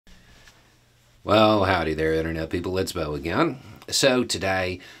Well, howdy there, Internet people. It's Bo again. So,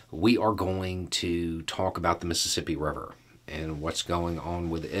 today we are going to talk about the Mississippi River and what's going on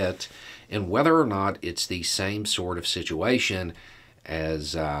with it, and whether or not it's the same sort of situation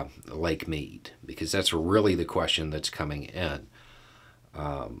as Lake Mead, because that's really the question that's coming in.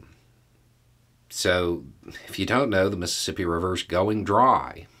 So, if you don't know, the Mississippi River is going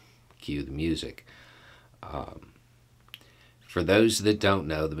dry. Cue the music. For those that don't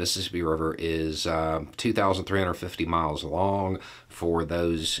know, the Mississippi River is 2,350 miles long. For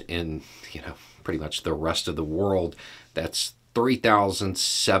those in, pretty much the rest of the world, that's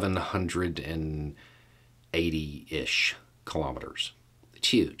 3,780-ish kilometers. It's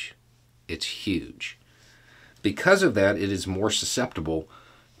huge. It's huge. Because of that, it is more susceptible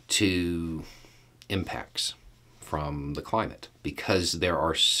to impacts from the climate because there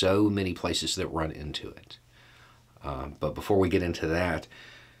are so many places that run into it. But before we get into that,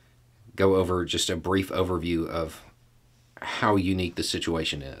 go over just a brief overview of how unique the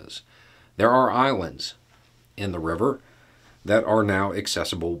situation is. There are islands in the river that are now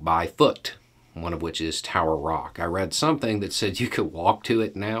accessible by foot, one of which is Tower Rock. I read something that said you could walk to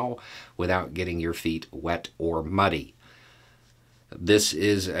it now without getting your feet wet or muddy. This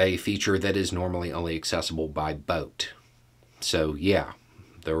is a feature that is normally only accessible by boat. So yeah,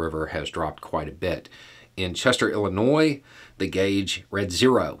 the river has dropped quite a bit. In Chester, Illinois, the gauge read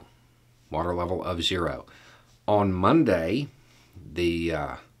 0, water level of 0. On Monday, the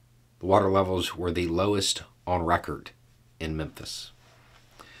water levels were the lowest on record in Memphis.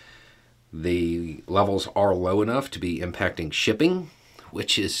 The levels are low enough to be impacting shipping,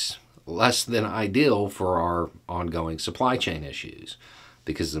 which is less than ideal for our ongoing supply chain issues,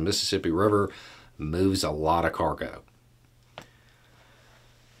 because the Mississippi River moves a lot of cargo.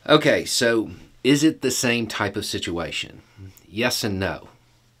 Okay, so is it the same type of situation? Yes and no.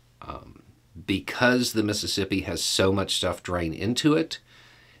 Because the Mississippi has so much stuff drain into it,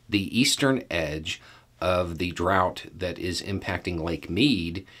 the eastern edge of the drought that is impacting Lake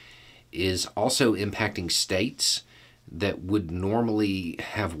Mead is also impacting states that would normally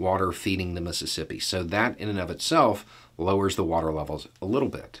have water feeding the Mississippi. So that in and of itself lowers the water levels a little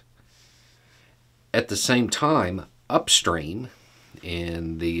bit. At the same time, upstream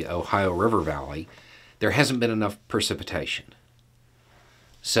in the Ohio River Valley, there hasn't been enough precipitation.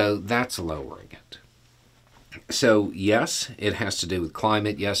 So that's lowering it. So yes, it has to do with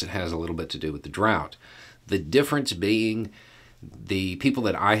climate. Yes, it has a little bit to do with the drought. The difference being the people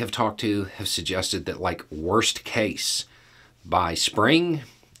that I have talked to have suggested that, like, worst case, by spring,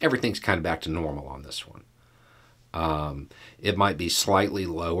 everything's kind of back to normal on this one. It might be slightly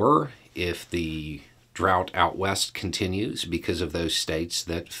lower if the drought out west continues because of those states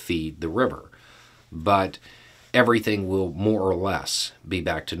that feed the river. But everything will more or less be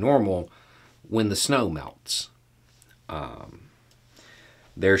back to normal when the snow melts.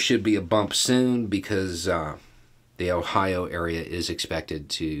 There should be a bump soon because the Ohio area is expected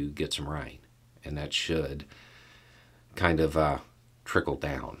to get some rain, and that should kind of trickle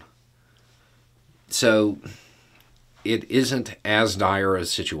down. So it isn't as dire a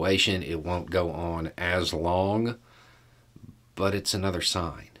situation. It won't go on as long, but it's another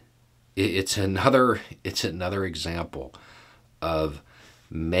sign. It's another example of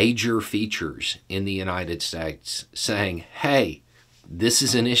major features in the United States saying, hey, this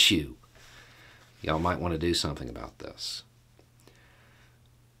is an issue. Y'all might want to do something about this.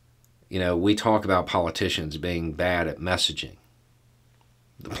 We talk about politicians being bad at messaging.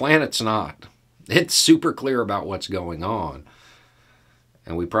 The planet's not. It's super clear about what's going on,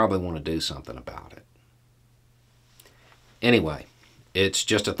 and we probably want to do something about it. Anyway, it's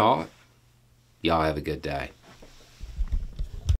just a thought. Y'all have a good day.